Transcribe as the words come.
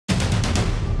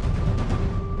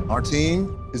Our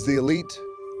team is the elite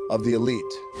of the elite.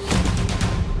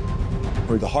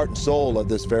 We're the heart and soul of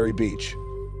this very beach.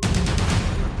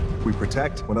 We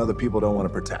protect when other people don't want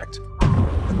to protect.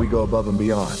 And we go above and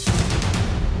beyond.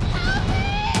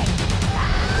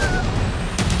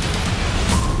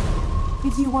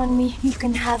 If you want me, you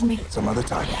can have me. Some other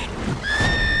time.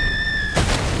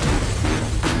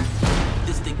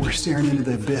 We're staring into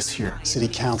the abyss here. City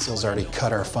Council's already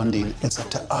cut our funding. It's up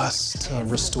to us to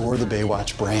restore the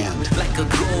Baywatch brand.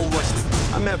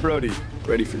 I'm Matt Brody,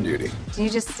 ready for duty. Do you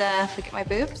just look at my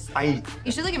boobs?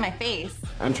 You should look at my face.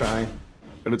 I'm trying,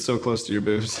 but it's so close to your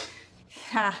boobs.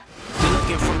 Ha.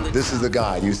 This is the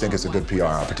guy you think is a good PR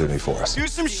opportunity for us. Do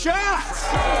some shots!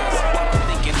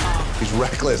 He's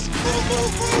reckless.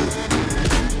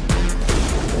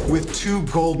 With 2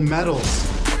 gold medals.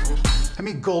 How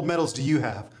many gold medals do you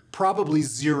have? Probably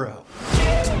 0.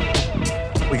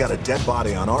 We got a dead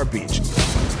body on our beach.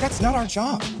 That's not our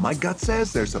job. My gut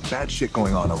says there's some bad shit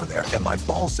going on over there, and my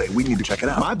balls say we need to check it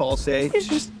out. My balls say, you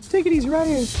should just take it easy right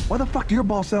here. Why the fuck do your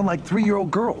balls sound like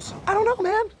 3-year-old girls? I don't know,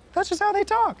 man. That's just how they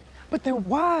talk. But they're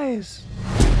wise.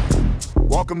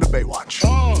 Welcome to Baywatch.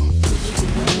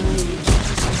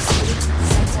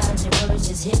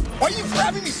 Why are you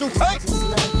grabbing me so tight?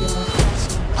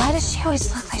 Why does she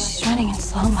always look like she's running in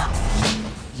slow-mo?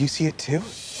 You see it too?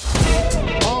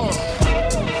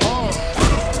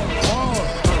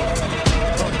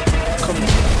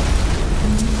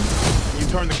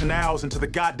 Turn the canals into the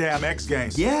goddamn X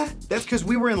Games. Yeah, that's because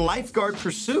we were in lifeguard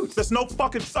pursuit. There's no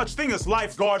fucking such thing as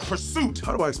lifeguard pursuit.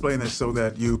 How do I explain this so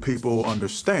that you people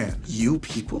understand? You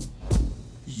people?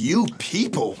 You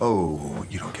people? Oh,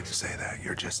 you don't get to say that.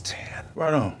 You're just tan.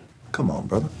 Right on. Come on,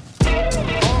 brother.